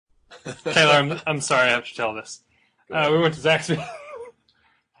Taylor, I'm sorry I have to tell this. We went to Zaxby's,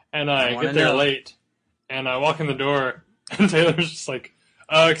 and I get there late, and I walk in the door, and Taylor's just like,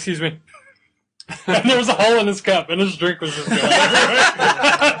 excuse me. And there was a hole in his cup, and his drink was just going everywhere.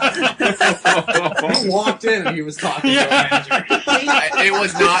 He walked in and he was talking to a manager. It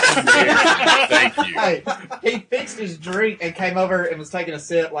was not weird. Thank you. Hey, he fixed his drink and came over and was taking a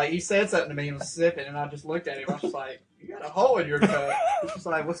sip. Like, he said something to me and was sipping, and I just looked at him. I was just like, you got a hole in your cup. He's just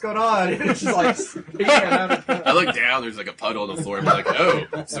like, what's going on? And it's just like, speaking out of his cup. I look down, there's like a puddle on the floor, and I'm like, oh,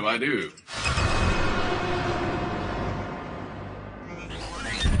 so I do.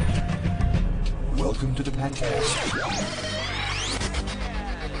 Welcome to the podcast.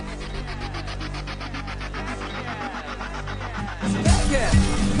 Batcat,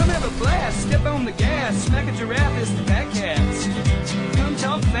 come have a blast, step on the gas, smack a giraffe, it's the Batcats. Come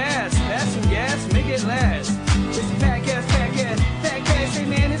talk fast, pass some gas, make it last. It's the Batcats, hey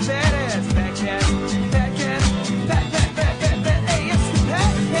man, it's badass. Batcats, bat, hey, it's the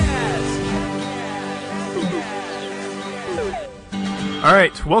Batcats. All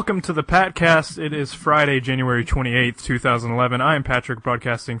right, welcome to the Patcast. It is Friday, January 28th, 2011. I am Patrick,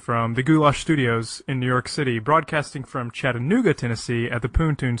 broadcasting from the Goulash Studios in New York City. Broadcasting from Chattanooga, Tennessee at the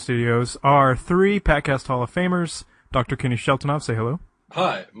Poontoon Studios are three Patcast Hall of Famers. Dr. Kenny Sheltonov, say hello.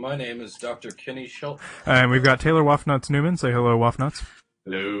 Hi, my name is Dr. Kenny Shelton. And we've got Taylor Waffnuts Newman. Say hello, Waffnuts.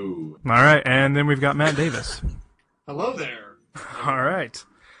 Hello. All right, and then we've got Matt Davis. Hello there. All right.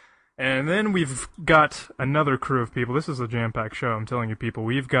 And then we've got another crew of people. This is a jam-packed show, I'm telling you people.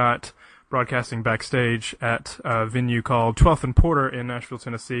 We've got broadcasting backstage at a venue called 12th and Porter in Nashville,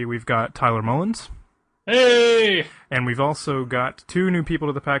 Tennessee. We've got Tyler Mullins. Hey! And we've also got two new people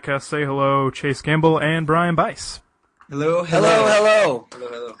to the podcast. Say hello, Chase Gamble and Brian Bice. Hello.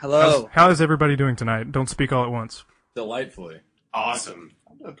 How is everybody doing tonight? Don't speak all at once. Delightfully. Awesome.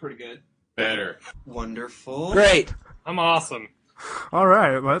 I'm doing pretty good. Better. Wonderful. Great. I'm awesome. All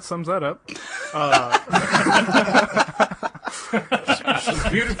right, well, that sums that up.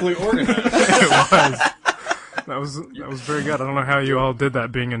 Beautifully organized. It was. That was very good. I don't know how you all did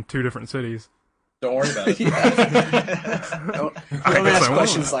that being in two different cities. Don't worry about it. Don't guess ask I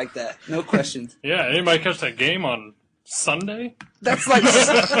questions won't. like that. No questions. Yeah, anybody catch that game on Sunday? That's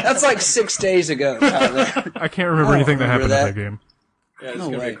like 6 days ago, Tyler. I can't remember I don't anything that happened remember in that game. Yeah, it's No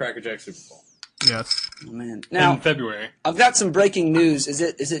going to be way. a Cracker Jack Super Bowl. Yes. Oh, man. Now, in February. I've got some breaking news. Is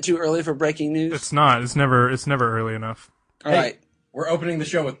it too early for breaking news? It's not. It's never early enough. All right. We're opening the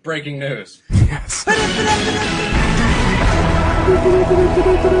show with breaking news. Yes.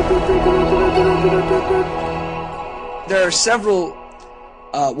 There are several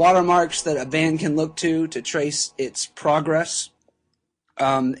watermarks that a band can look to trace its progress.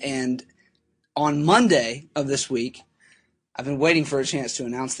 And on Monday of this week, I've been waiting for a chance to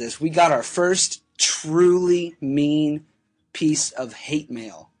announce this. We got our first truly mean piece of hate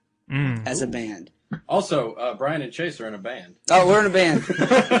mail as a band. Also, Brian and Chase are in a band. Oh, we're in a band.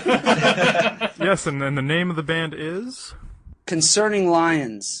 Yes, and then the name of the band is? Concerning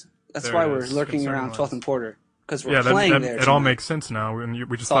Lions. That's There why it we're is, lurking Concerning around Lions. 12th and Porter. Because we're Yeah, playing that there it all tonight. makes sense now. And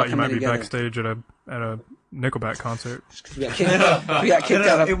we just all thought you might coming be together. backstage at a Nickelback concert. We got kicked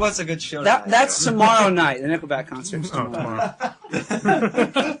out of... It was a good show. That's tomorrow night. The Nickelback concert's Oh, tomorrow.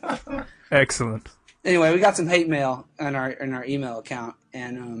 tomorrow. Excellent. Anyway, we got some hate mail in our email account,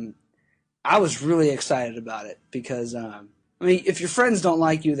 and I was really excited about it because if your friends don't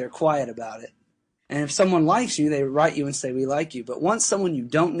like you, they're quiet about it, and if someone likes you, they write you and say we like you. But once someone you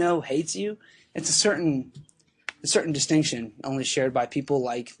don't know hates you, it's a certain distinction only shared by people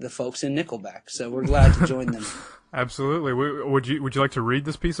like the folks in Nickelback. So we're glad to join them. Absolutely. Would you like to read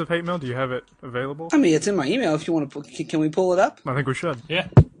this piece of hate mail? Do you have it available? I mean, it's in my email. If you want to, can we pull it up? I think we should. Yeah.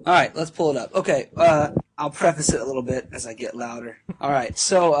 All right, let's pull it up. Okay, I'll preface it a little bit as I get louder. All right,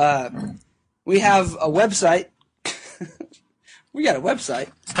 so we have a website. We got a website.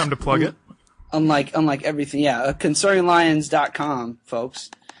 It's time to plug it. Unlike everything, yeah, concerninglions.com,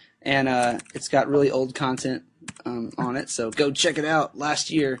 folks, and it's got really old content on it. So go check it out. Last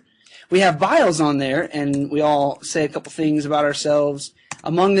year, we have bios on there, and we all say a couple things about ourselves.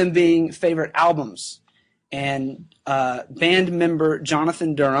 Among them being favorite albums. And band member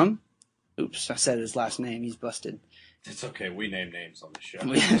Jonathan Durham. Oops, I said his last name. He's busted. It's okay. We name names on the show.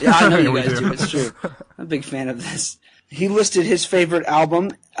 Yeah, I know you We guys do. do. It's true. I'm a big fan of this. He listed his favorite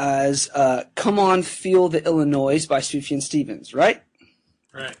album as Come On Feel the Illinois by Sufjan Stevens, right?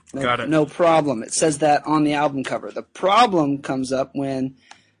 Right. Got it. No problem. It says that on the album cover. The problem comes up when,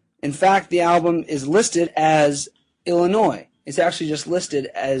 in fact, the album is listed as Illinois. It's actually just listed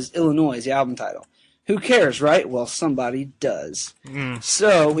as Illinois, the album title. Who cares, right? Well, somebody does.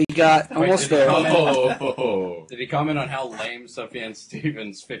 So we got almost did he there. comment- Oh. Did he comment on how lame Sufjan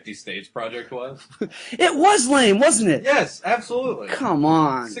Stevens' 50 States project was? It was lame, wasn't it? Yes, absolutely. Come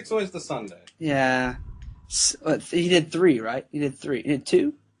on. 6 Ways to Sunday. Yeah. He did 3, right? He did 3. He did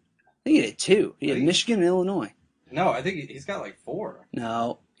 2? I think he did 2. He did Michigan and Illinois. No, I think he's got like 4.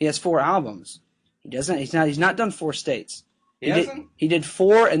 No, he has 4 albums. He doesn't. He's not done 4 states. He hasn't? He did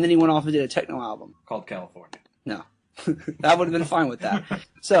 4, and then he went off and did a techno album. Called California. No, that would have been fine with that.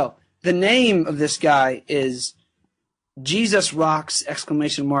 So the name of this guy is Jesus Rocks! !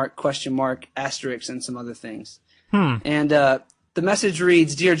 Asterisk, and some other things. And the message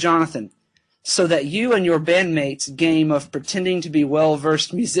reads, "Dear Jonathan, so that you and your bandmates' game of pretending to be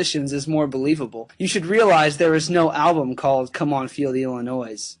well-versed musicians is more believable, you should realize there is no album called Come On Feel the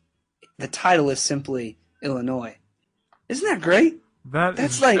Illinois. The title is simply Illinois." Isn't that great?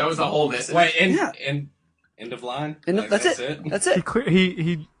 That's like That was the whole message. Wait, Yeah. end of line? and Like, that's it. That's it.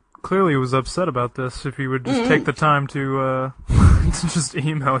 He clearly was upset about this. If he would just take the time to to just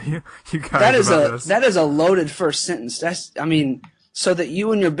email you guys about this. That is a loaded first sentence. So that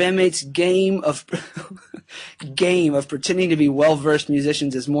you and your bandmates' game of pretending to be well-versed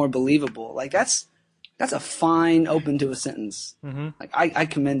musicians is more believable. Like that's a fine open to a sentence. Like I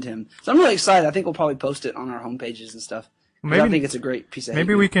commend him. So I'm really excited. I think we'll probably post it on our homepages and stuff. I think it's a great piece of.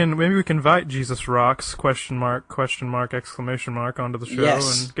 Maybe we can invite Jesus Rocks ! Onto the show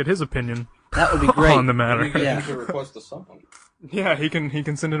Yes. and get his opinion That would be great. on the matter. We Yeah. need to request a song. Yeah, he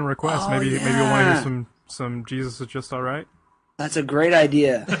can send in a request. Oh, maybe we'll want to yeah. hear some Jesus is just all right. That's a great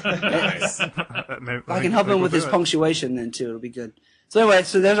idea. Nice. I can help him with his punctuation then too. It'll be good. So anyway,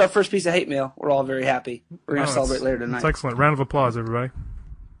 there's our first piece of hate mail. We're all very happy. We're gonna celebrate later tonight. It's excellent. Round of applause, everybody.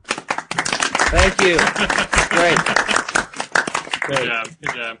 Thank you. Great. Good job.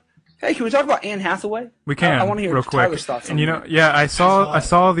 Good job. Hey, can we talk about Anne Hathaway? We can. I want to hear real quick. Tyler's thoughts on And you that. know, yeah, I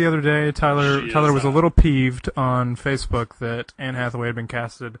saw the other day Tyler She was is a little peeved on Facebook that Anne Hathaway had been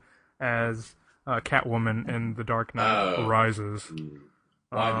casted as Catwoman in The Dark Knight Oh. Rises.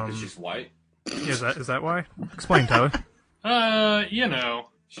 Why? Because she's white? Is that why? Explain, Tyler. You know.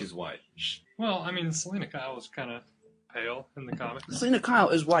 She's white. Well, I mean, Selena Kyle was kind of pale in the comics. Selena Kyle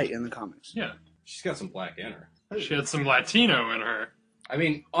is white in the comics. Yeah. She's got some black in her. She had some Latino in her. I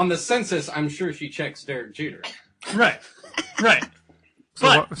mean, on the census, I'm sure she checks Derek Jeter. Right. Right.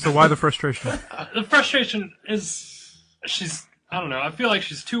 So, But- so why the frustration? The frustration is I don't know. I feel like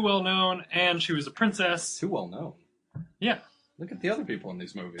she's too well known, and she was a princess. Too well known. Yeah. Look at the other people in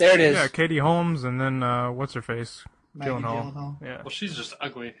these movies. There it is. Yeah, Katie Holmes, and then what's her face? Maggie Gyllenhaal. Gyllenhaal. Yeah. Well, she's just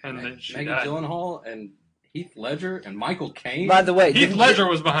ugly, and then she Maggie died. Gyllenhaal and Heath Ledger and Michael Caine. By the way, Heath Ledger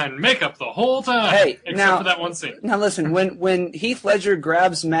was behind makeup the whole time, Hey, except now- for that one scene. Now listen, when Heath Ledger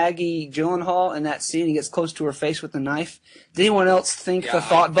grabs Maggie Gyllenhaal in that scene, he gets close to her face with a knife. Did anyone else think Yeah, the I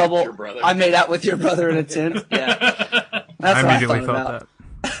thought fucked bubble? your brother. I made out with your brother in a tent. Yeah, that's I what immediately I thought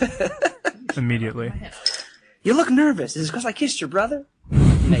that. Immediately. You look nervous. Is it because I kissed your brother?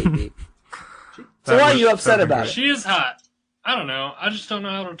 Maybe. So why are you upset about it? She is hot. I don't know. I just don't know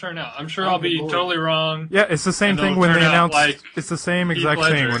how it'll turn out. I'm sure I'll be totally wrong. Yeah, it's the same And thing it'll when they turn out announced. like It's the same Heath exact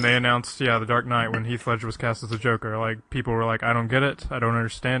thing Ledger. when they announced, The Dark Knight, when Heath Ledger was cast as the Joker. Like, people were like, I don't get it. I don't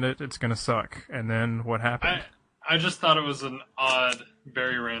understand it. It's gonna suck. And then what happened? I just thought it was an odd,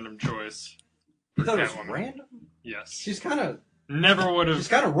 very random choice. You thought it was Catwoman. random? Yes. She's kind of Never would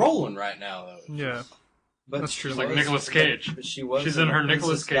have. rolling right now, though. Yeah. But That's she true. She's like was- Nicolas Cage. But she was She's in her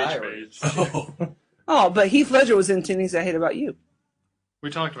Nicolas Princess Cage Diaries. phase. Oh, but Heath Ledger was in 10 Things I Hate About You. We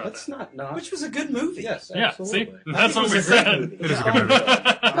talked about That's that. not. Which was a good movie. Yes, Yeah, absolutely. see? That's what we said. It is a good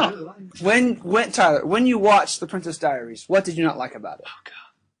movie. When Tyler, when you watched The Princess Diaries, what did you not like about it?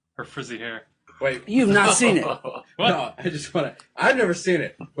 Her frizzy hair. Wait, You've not seen it. What? No, I just want to. I've never seen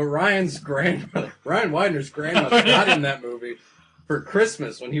it, but Ryan Widener's grandmother got him that movie for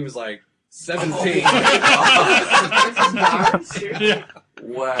Christmas when he was like 17. Yeah, I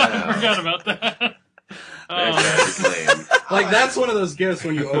Wow. forgot about that. Fantastic name. Like that's one of those gifts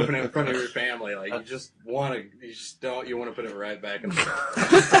when you open it in front of your family. Like you want to put it right back in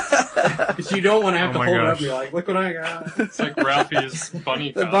the because you don't want to have Oh to my hold it up gosh. and be like, look what I got. It's like Ralphie's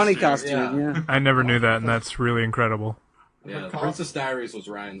bunny The costume. bunny costume, yeah. I never knew that, and that's really incredible. Yeah, the Princess Diaries was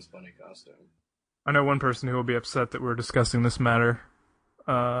Ryan's bunny costume. I know one person who will be upset that we're discussing this matter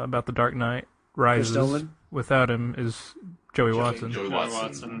about The Dark Knight Rises. Nolan? Without him is Joey Watson. Joey Joey Watson.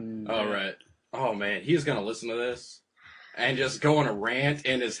 Watson. Oh right. Oh man, he's gonna listen to this and just go on a rant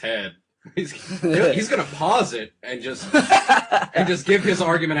in his head. He's gonna pause it and just give his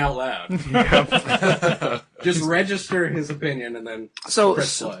argument out loud. Just register his opinion and then So,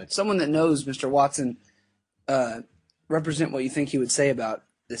 press play. someone that knows Mr. Watson, represent what you think he would say about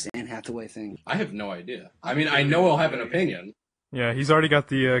this Anne Hathaway thing. I have no idea. I mean, I know he'll have an opinion. Yeah, he's already got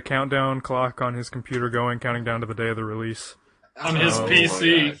the countdown clock on his computer going, counting down to the day of the release. On his Oh,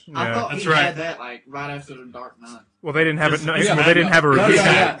 PC. I Yeah. thought That's he right. had that like right after the Dark Knight. Well, they didn't have it. Just- No, yeah, well, they didn't have a No, release.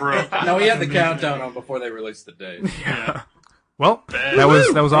 yeah. Bro. No, he had the countdown on before they released the date. Yeah. Well, that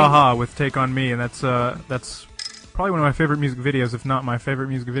was Aha with "Take on Me," and that's probably one of my favorite music videos, if not my favorite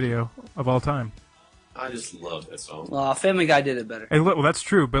music video of all time. I just love that song. Well, Family Guy did it better. Hey, well, that's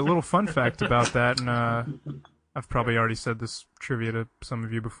true, but a little fun fact about that, and I've probably already said this trivia to some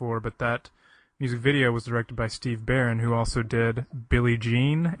of you before, but that music video was directed by Steve Barron, who also did Billie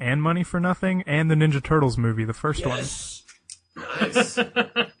Jean and Money for Nothing and the Ninja Turtles movie, the first Nice.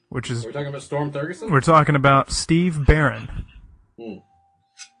 which is We're talking about Storm Thurgerson? we're talking about Steve Barron.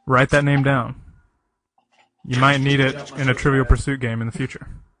 Write that name down. You might need it in a Trivial Pursuit game in the future.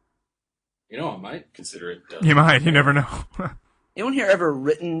 You know, I might. Consider it done. You might. You never know. Anyone here ever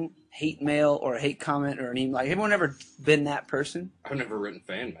written hate mail or a hate comment or an email? Like, anyone ever been that person? I've never written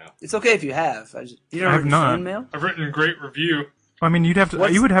fan mail. It's okay if you have. You never I have written not. fan mail? I've written a great review. I mean, you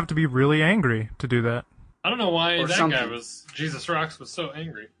What's- would have to be really angry to do that. I don't know why Or that something. guy was Jesus Rocks was so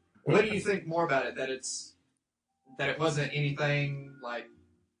angry. What do you think more about it? That it wasn't anything like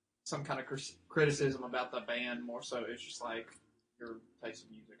some kind of criticism about the band. More so, it's just like your taste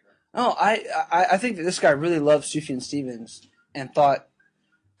of music. Oh, I think that this guy really loved Sufjan Stevens and thought,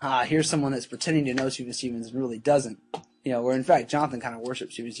 here's someone that's pretending to know Sufjan Stevens and really doesn't. You know, where in fact Jonathan kind of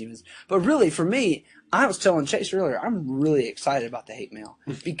worships Sufjan Stevens. But really, for me, I was telling Chase earlier, I'm really excited about the hate mail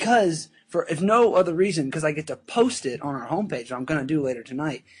because, if no other reason, because I get to post it on our homepage, which I'm going to do later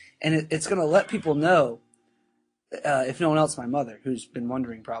tonight, and it's going to let people know, if no one else, my mother, who's been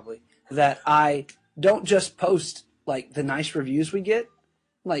wondering probably, that I don't just post like the nice reviews we get.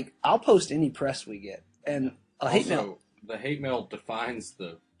 Like, I'll post any press we get. And a hate mail. The hate mail defines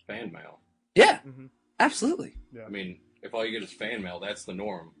the fan mail. Yeah, Mhm. absolutely. I mean, if all you get is fan mail, that's the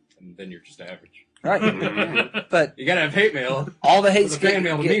norm, and then you're just average. Right. Yeah. But You gotta have hate mail. all the hate's For the fan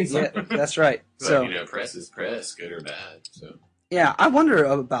mail to mean something. Yeah, that's right. But, So, you know, press is press, good or bad. So yeah, I wonder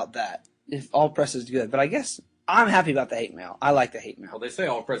about that, if all press is good. But I guess I'm happy about the hate mail. I like the hate Well, mail. they say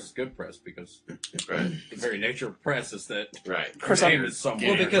all press is good press because right, the very nature of press is that right. Of course, your I'm- name is someone.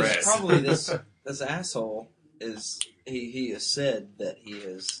 Well, because press. probably this asshole is he has said that he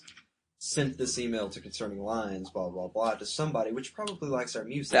has sent this email to Concerning Lines, blah blah blah, to somebody which probably likes our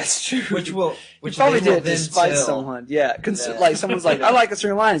music. That's true. Which will He which probably they will did then despite tell- someone. Yeah. Yeah. Like, someone's like, I like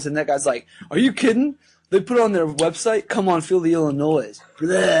Concerning Lines. And that guy's like, are you kidding? They put it on their website, come on, feel the Illinois.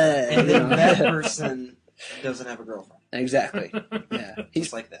 Blah. and then that person doesn't have a girlfriend. Exactly. Yeah. He's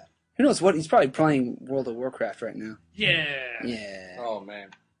Just like that. Who knows what? He's probably playing World of Warcraft right now. Yeah. Yeah. Oh man,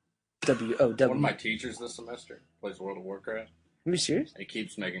 WOW. one of my teachers this semester plays World of Warcraft. Are you serious? He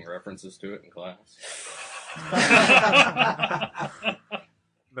keeps making references to it in class.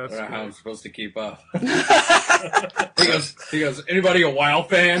 That's I don't know how I'm great. supposed to keep up. He goes, anybody a WoW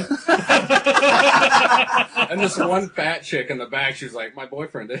fan? And this one fat chick in the back, she's like, my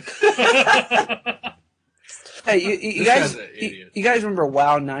boyfriend is. Hey, you This guys, guy's an idiot. you guys remember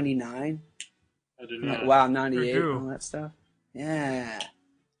WoW 99? I did Like not. WoW 98 do. and all that stuff? Yeah.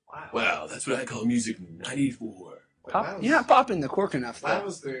 Wow, that's what I call music 94. Pop, you're not popping the cork enough, That though.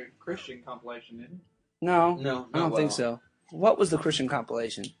 was the Christian compilation, isn't it? No, No, I don't not think well. so. What was the Christian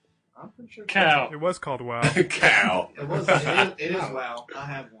compilation? I'm pretty sure. Cow. It was called WoW. Cow. It was. It is wow. I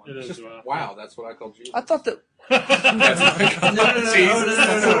have one. It It's is just, well. wow, that's what I call Jesus. I thought that. That's what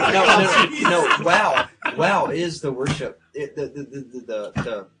I call Jesus. No. Wow, wow is the worship.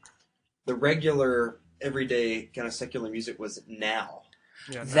 The regular everyday kind of secular music was now.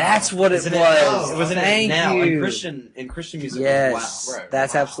 Yeah, That's what it Isn't was. it? Wasn't Thank it now? you. In Christian music, Yes, was wow. Right.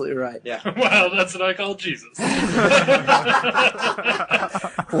 that's absolutely right. Yeah. Wow, that's what I call Jesus.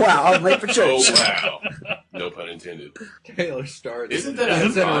 Wow, I'm late for Oh, church. wow. No pun intended. Taylor started. Isn't that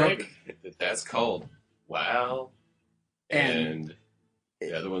That's ironic that that's called Wow and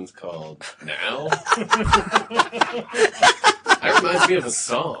the other one's called Now? That reminds me of a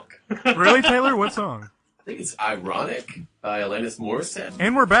song. Really, Taylor? What song? I think it's Ironic by Alanis Morissette.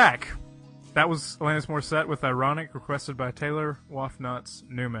 And we're back. That was Alanis Morissette with Ironic, requested by Taylor Waffnuts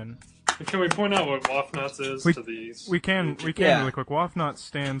Newman. Can we point out what Waffnuts is We- to these? We can Yeah. really quick. Waffnuts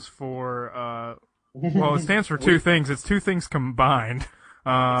stands for, well, it stands for two things. It's two things combined.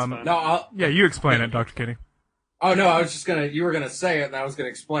 fine. No, Yeah, you explain it, Dr. Kitty. oh no, I was just gonna. You were gonna say it, and I was gonna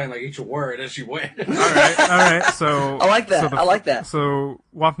explain like each word as you went. All right. So I like that. so I like that. So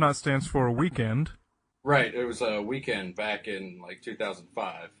WAFNOT stands for weekend, Right, it was a weekend back in like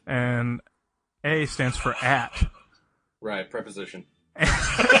 2005. And A stands for at. Right, preposition. The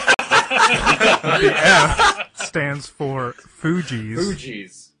F stands for Fugees.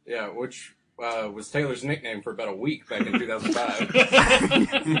 Fugees, yeah, which was Taylor's nickname for about a week back in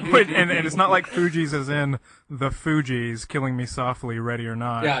 2005. Wait, and it's not like Fugees as in the Fugees, Killing Me Softly, Ready or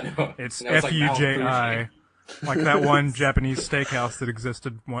Not. Yeah, no. It's No, it's like Mount F-U-J-I. Like that one Japanese steakhouse that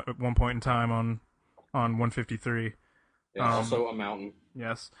existed at one point in time on 153. Yeah, also a mountain.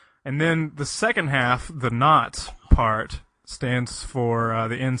 Yes. And then the second half, the not part, stands for,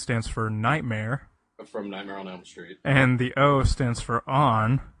 the N stands for Nightmare. From Nightmare on Elm Street. And the O stands for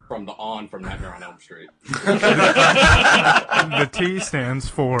on. From the on from Nightmare on Elm Street. The T stands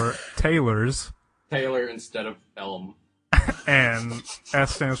for Taylor's. Taylor instead of Elm. And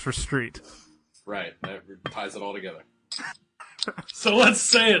S stands for street. Right, that ties it all together. So let's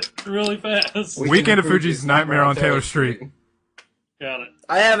say it really fast. Weekend of Fugees, Nightmare on Taylor Street. Got it.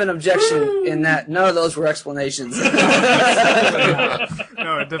 I have an objection in that none of those were explanations. No,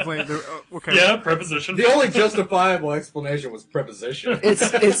 it definitely. Okay. Yeah, preposition. The only justifiable explanation was preposition.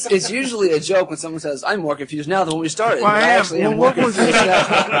 It's usually a joke when someone says, "I'm more confused now than when we started." Well, But I actually am more what was confused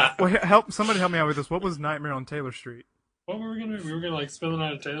now. Well, somebody help me out with this. What was Nightmare on Taylor Street? What were we gonna do? We were gonna like spend the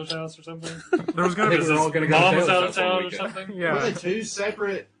night at Taylor's house or something? There was gonna I be. think we're all gonna go to Mom was Taylor's out of house on town or weekend. something? Were Yeah. they two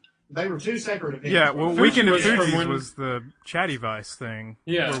separate? They were two separate events. Yeah, well, Fuji Weekend of was from Fugees when- was the Chatty Vice thing.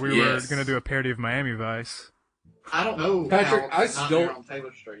 Yeah. Where we Yes. were going to do a parody of Miami Vice. I don't know. Patrick, how I still- Nightmare on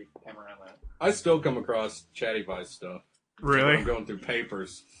Taylor Street came around that. I still come across Chatty Vice stuff. When Really? I'm going through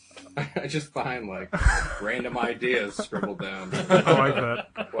papers. I just find like random ideas scribbled down. I like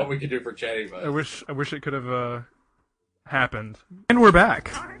that. What we could do for Chatty I Vice. wish it could have happened. And we're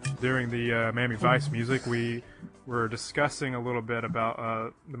back. During the Miami Vice music, we were discussing a little bit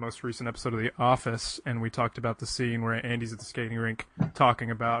about the most recent episode of The Office, and we talked about the scene where Andy's at the skating rink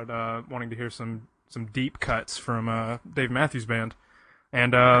talking about wanting to hear some deep cuts from Dave Matthews Band.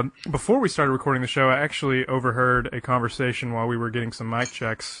 And before we started recording the show, I actually overheard a conversation while we were getting some mic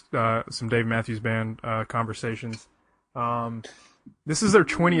checks, some Dave Matthews Band conversations. This is their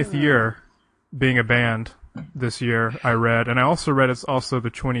 20th year being a band this year, I read. And I also read it's also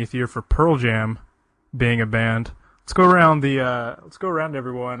the 20th year for Pearl Jam being a band. Let's go around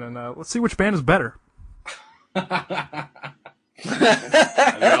everyone, and let's see which band is better. I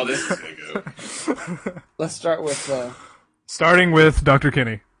know how this is gonna go. Let's start with. Starting with Dr.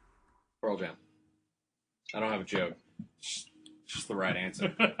 Kinney. Pearl Jam. I don't have a joke. Just the right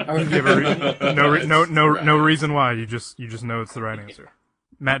answer. I would give no reason why. You just know it's the right answer.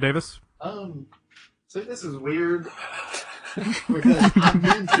 Matt Davis. So this is weird because I've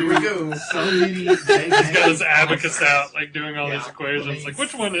been to so many. He's got his abacus out, like doing all these equations. Like,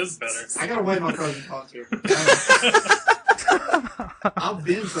 which one is better? I gotta weigh my pros and cons here. I've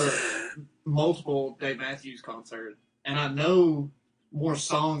been to multiple Dave Matthews concerts, and I know more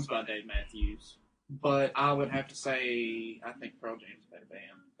songs by Dave Matthews, but I would have to say I think Pearl Jam's a better band.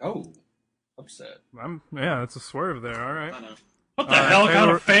 Oh, upset. Yeah, that's a swerve there. All right. I know. What the hell kind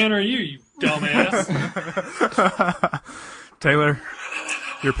Taylor- of fan are you dumbass? Taylor,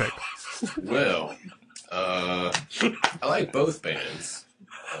 your pick. Well, I like both bands,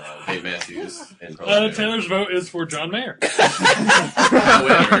 Dave Matthews and Pearl Jam. Taylor's vote is for John Mayer.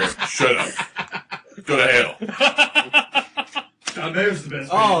 However, shut up. Go to hell. John Mayer's the best.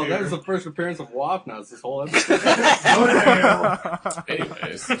 Oh, that was the first appearance of Wapnas this whole episode.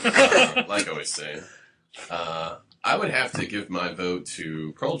 Anyways, like I was saying, I would have to give my vote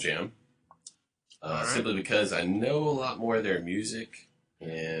to Pearl Jam, simply because I know a lot more of their music,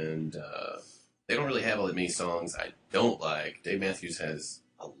 and they don't really have all that many songs I don't like. Dave Matthews has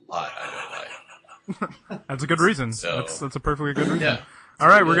a lot I don't like. That's a good reason. So- That's a perfectly good reason. Yeah. All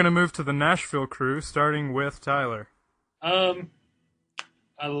right, we're good. going to move to the Nashville crew, starting with Tyler.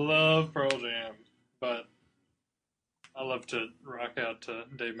 I love Pearl Jam, but I love to rock out to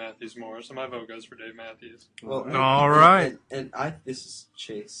Dave Matthews more, so my vote goes for Dave Matthews. Well, All right. And this is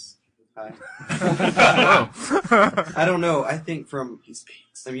Chase. Hi. Oh. I don't know. I think from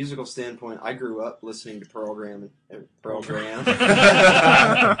a musical standpoint, I grew up listening to Pearl Jam.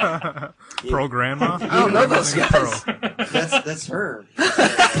 Pearl Grandma? I don't know those guys. That's her.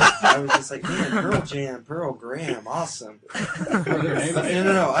 I was just like, man, Pearl Jam, Pearl Graham, awesome.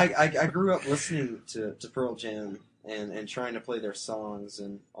 No. I grew up listening to Pearl Jam and trying to play their songs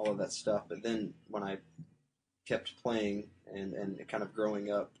and all of that stuff. But then when I kept playing and kind of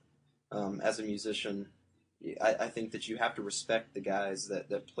growing up as a musician, I think that you have to respect the guys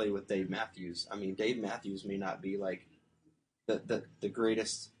that play with Dave Matthews. I mean, Dave Matthews may not be like the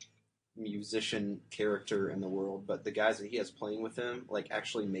greatest musician character in the world, but the guys that he has playing with him like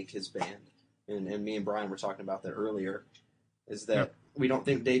actually make his band. And me and Brian were talking about that earlier. Is that we don't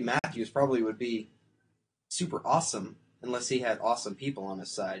think Dave Matthews probably would be super awesome unless he had awesome people on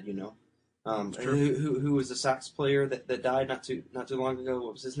his side, you know. Who was the sax player that died not too long ago?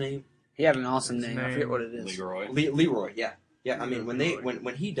 What was his name? He had an awesome name. I forget what it is. Leroy. Leroy, yeah. I mean,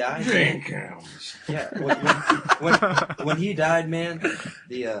 when he died, Jenkins. yeah, when he died, man,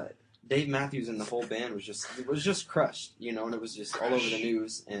 the Dave Matthews and the whole band was just crushed, you know, and it was just all over the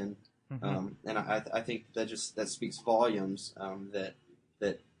news, and I think that speaks volumes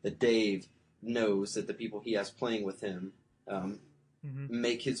that Dave knows that the people he has playing with him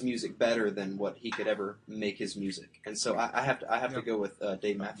make his music better than what he could ever make his music, and so I have to go with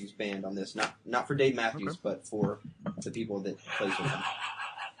Dave Matthews Band on this. Not for Dave Matthews, but for the people that plays with him.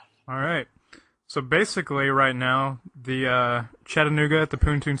 All right. So basically, right now, the Chattanooga at the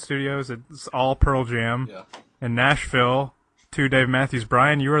Poontoon Studios, it's all Pearl Jam. Yeah. In Nashville, to Dave Matthews.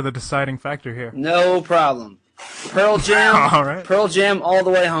 Brian, you are the deciding factor here. No problem. Pearl Jam. All right. Pearl Jam all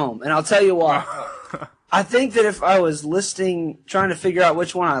the way home, and I'll tell you why. I think that if I was trying to figure out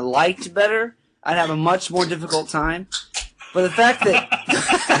which one I liked better, I'd have a much more difficult time. But the fact that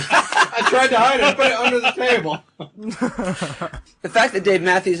I tried to hide it, put it under the table. the fact that Dave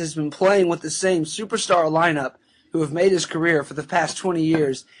Matthews has been playing with the same superstar lineup who have made his career for the past 20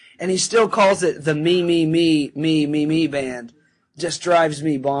 years, and he still calls it the me band, just drives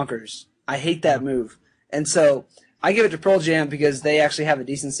me bonkers. I hate that move. And so I give it to Pearl Jam because they actually have a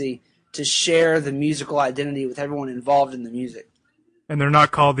decency to share the musical identity with everyone involved in the music. And they're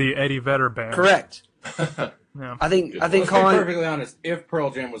not called the Eddie Vedder Band. Correct. Yeah. I think Let's be calling perfectly honest. If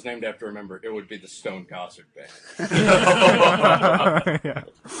Pearl Jam was named after a member, it would be the Stone Gossard Band. Yeah.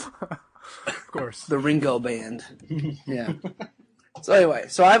 Of course. the Ringo Band. Yeah. So anyway,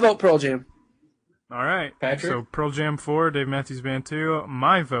 I vote Pearl Jam. All right. Patrick? So Pearl Jam 4, Dave Matthews Band 2.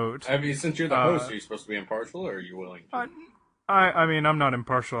 My vote. Since you're the host, are you supposed to be impartial, or are you willing to? I mean, I'm not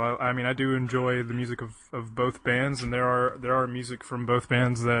impartial. I mean, I do enjoy the music of both bands, and there are music from both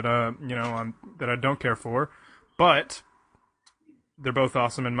bands that that I don't care for, but they're both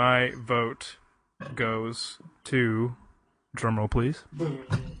awesome. And my vote goes to, drumroll please.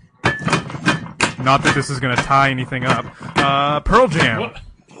 Not that this is going to tie anything up. Pearl Jam.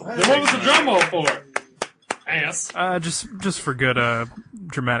 What was the drum roll for? Ass. Just for good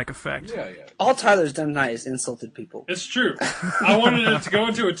dramatic effect. Yeah. All Tyler's done tonight is insulted people. It's true. I wanted it to go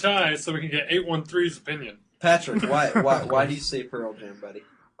into a tie so we can get 813's opinion. Patrick, why do you say Pearl Jam, buddy?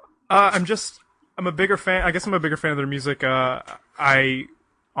 I'm a bigger fan. I guess I'm a bigger fan of their music. I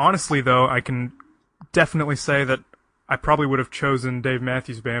honestly, though, I can definitely say that I probably would have chosen Dave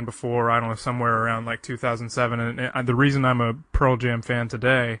Matthews Band before, I don't know, somewhere around like 2007. And the reason I'm a Pearl Jam fan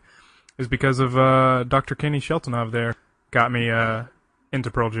today is because of Dr. Kenny Sheltonov there. Got me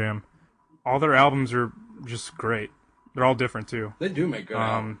into Pearl Jam. All their albums are just great. They're all different too. They do make good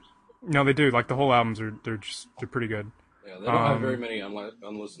albums. No, they do. Like the whole albums they're pretty good. Yeah, they don't have very many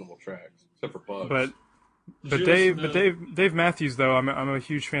unlistenable tracks, except for Bugs. But Dave Matthews though, I'm a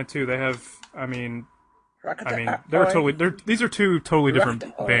huge fan too. They have, these are two totally different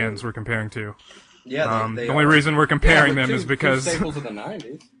bands we're comparing to. Yeah, the only reason we're comparing them is two because staples of the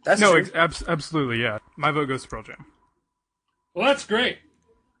 '90s. That's no, true. absolutely, yeah. My vote goes to Pearl Jam. Well, that's great.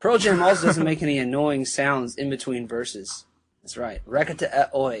 Pearl Jam also doesn't make any annoying sounds in between verses. That's right. Rekata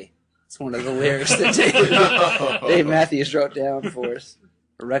et oi. It's one of the lyrics that Dave Matthews wrote down for us.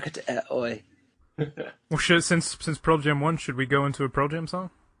 Rekata et oi. Well, since Pearl Jam won, should we go into a Pearl Jam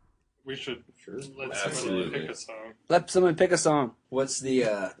song? We should let someone Absolutely. pick a song. Let someone pick a song. What's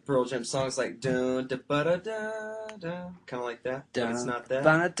the Pearl Jam song? It's like dun da ba da da da, kind of like that. But it's not that.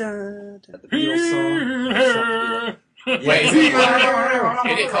 The Beatles song. Wait, isn't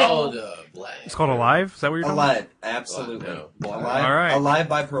it called Black? It's called Alive? Is that what you're talking about? Alive, absolutely. No. Alive, All right. Alive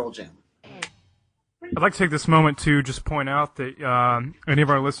by Pearl Jam. I'd like to take this moment to just point out that any of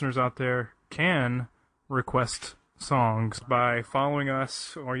our listeners out there can request songs by following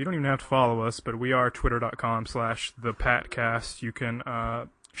us, or you don't even have to follow us, but we are twitter.com/thepatcast. You can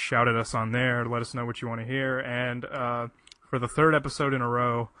shout at us on there, let us know what you want to hear, and for the third episode in a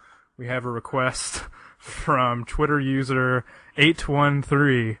row, we have a request from Twitter user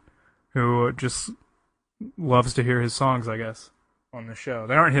 813, who just loves to hear his songs, I guess, on the show.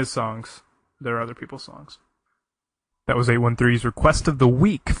 They aren't his songs. They're other people's songs. That was 813's request of the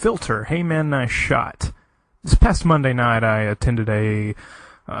week. Filter, hey man, nice shot. This past Monday night, I attended a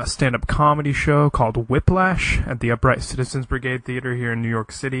stand-up comedy show called Whiplash at the Upright Citizens Brigade Theater here in New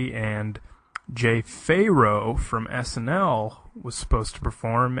York City, and Jay Farrow from SNL was supposed to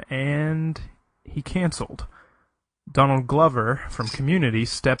perform, and he canceled. Donald Glover from Community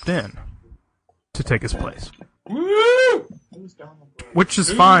stepped in to take his place. Woo! Which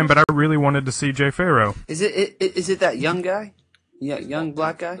is fine, but I really wanted to see Jay Farrow. Is it that young guy? Yeah, young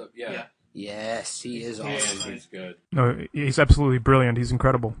black guy? Yeah. Yes, he is Man, awesome. he's good. No, he's absolutely brilliant. He's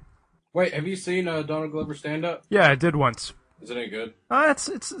incredible. Wait, have you seen Donald Glover stand up? Yeah, I did once. Is it any good?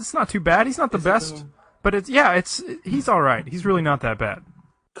 It's not too bad. He's not the best, but he's all right. He's really not that bad.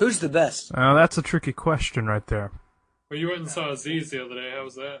 Who's the best? That's a tricky question right there. Well, you went and saw Aziz the other day. How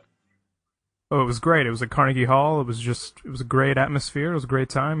was that? Oh, it was great. It was at Carnegie Hall. It was a great atmosphere. It was a great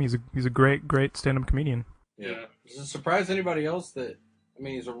time. He's a great stand-up comedian. Yeah. Does it surprise anybody else that, I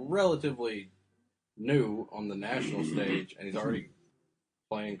mean, he's a relatively new on the national stage, and he's already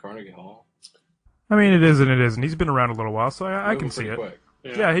playing Carnegie Hall? I mean, it is and it isn't. He's been around a little while, so I can Moving see pretty it.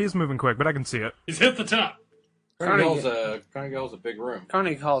 quick. Yeah, he's moving quick, but I can see it. He's hit the top. Carnegie Hall's a big room.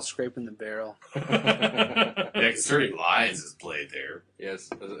 Carnegie Hall scraping the barrel. Yeah, 30 Lions is played there. Yes.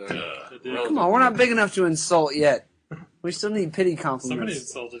 Come on, we're not big enough to insult yet. We still need pity Somebody compliments.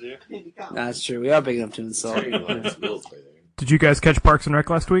 insulted you. That's true. We are big enough to insult. 30 Lions will play there. Did you guys catch Parks and Rec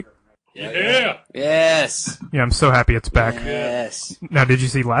last week? Yeah. Yes. Yeah, I'm so happy it's back. Yes. Now, did you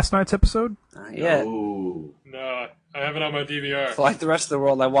see last night's episode? Not yet. Ooh. No, I have it on my DVR. Like the rest of the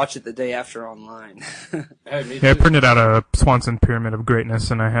world, I watch it the day after online. Hey, me Yeah, I too. printed out a Swanson Pyramid of Greatness,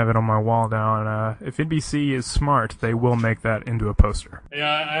 and I have it on my wall now. And if NBC is smart, they will make that into a poster.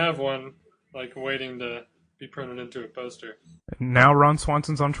 Yeah, I have one, like, waiting to be printed into a poster. Now Ron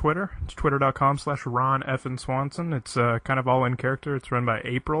Swanson's on Twitter. It's twitter.com/Ron Effin Swanson. It's kind of all in character. It's run by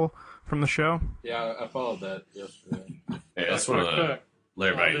April from the show. Yeah, I followed that yesterday. Hey, I just want to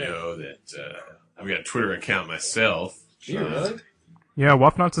let everybody know that I've got a Twitter account myself. Do you really? Yeah,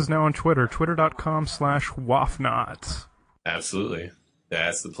 Wafnots is now on Twitter. Twitter.com/Wafnots. Absolutely.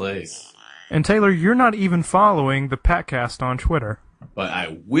 That's the place. And Taylor, you're not even following the Patcast on Twitter. But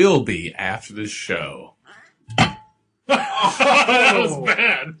I will be after the show. That was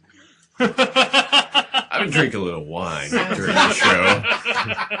bad. I've been drinking a little wine during the show.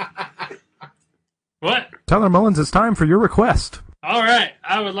 What? Tyler Mullins, it's time for your request. All right,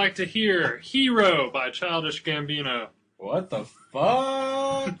 I would like to hear "Hero" by Childish Gambino. What the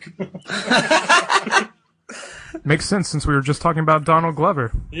fuck? Makes sense since we were just talking about Donald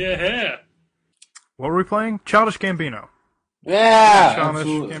Glover. Yeah. What were we playing? Childish Gambino. Yeah. Childish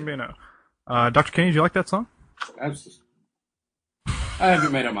absolutely. Gambino. Dr. Kenny, did you like that song? I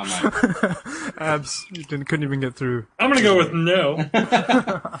haven't made up my mind. Abs. You couldn't even get through. I'm gonna go with no.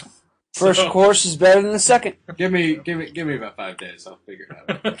 First course is better than the second. Give me about 5 days. I'll figure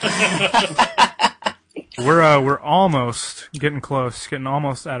it out. We're almost getting close, getting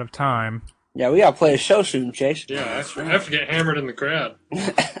almost out of time. Yeah, we gotta play a show soon, Chase. Yeah, I have to get hammered in the crowd.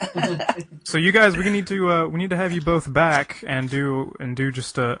 So you guys, we need to have you both back and do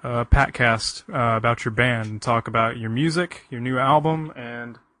just a Patcast about your band and talk about your music, your new album,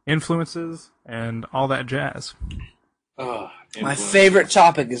 and influences and all that jazz. My favorite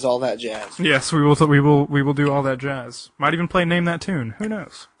topic is all that jazz. Yes, we will do all that jazz. Might even play Name That Tune. Who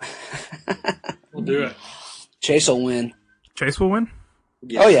knows? We'll do it. Chase will win. Chase will win.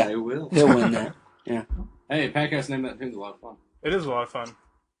 Yes, Oh, yeah. they will. He'll win that. Yeah. Hey, Podcast Name That Tune's a lot of fun. It is a lot of fun.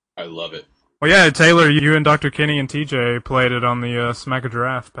 I love it. Well, yeah, Taylor, you and Dr. Kenny and TJ played it on the Smack a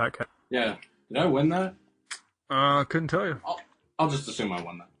Giraffe Patcast. Yeah. Did I win that? Couldn't tell you. I'll just assume I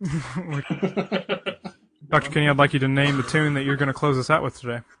won that. Dr. Kenny, I'd like you to name the tune that you're going to close us out with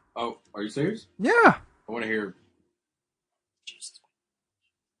today. Oh, are you serious? Yeah. I want to hear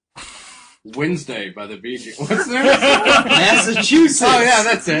Wednesday by the Bee Gees. What's there? Massachusetts. Oh yeah,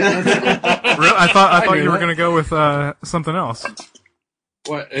 that's it. Really? I thought knew you were that. going to go with something else.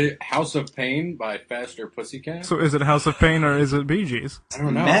 What? House of Pain by Faster Pussycat? So is it House of Pain or is it Bee Gees? I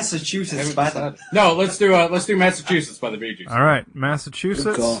don't know. Massachusetts by the... No, let's do Massachusetts by the Bee Gees. All right,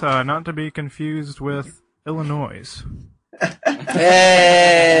 Massachusetts, Good call. not to be confused with Illinois.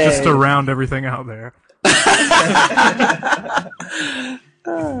 Hey! Just to round everything out there.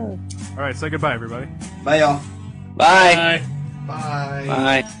 All right, say goodbye, everybody. Bye, y'all. Bye. Bye.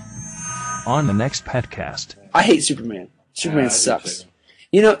 Bye. On the next Petcast. I hate Superman. Superman I do sucks. too.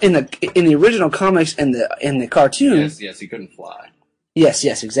 You know, in the original comics and the cartoon. Yes, he couldn't fly. Yes, He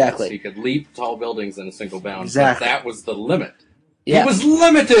exactly. could leap tall buildings in a single bound. Exactly. But that was the limit. Yeah. He was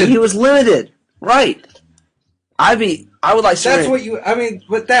limited. He was limited. Right. I would like That's Superman. what you. I mean,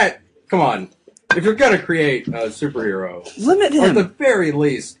 with that, come on. If you're gonna create a superhero, Limit or at the him. very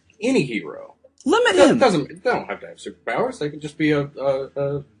least, any hero, Limit They him. don't have to have superpowers. They could just be a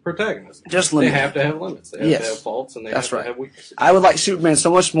protagonist. Just limit They have him. to have limits. They have Yes. to have faults, and they That's have right. to have weaknesses. I would like Superman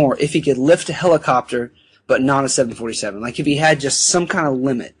so much more if he could lift a helicopter, but not a 747. Like if he had just some kind of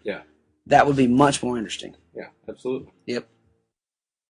limit. Yeah. That would be much more interesting. Yeah, absolutely. Yep.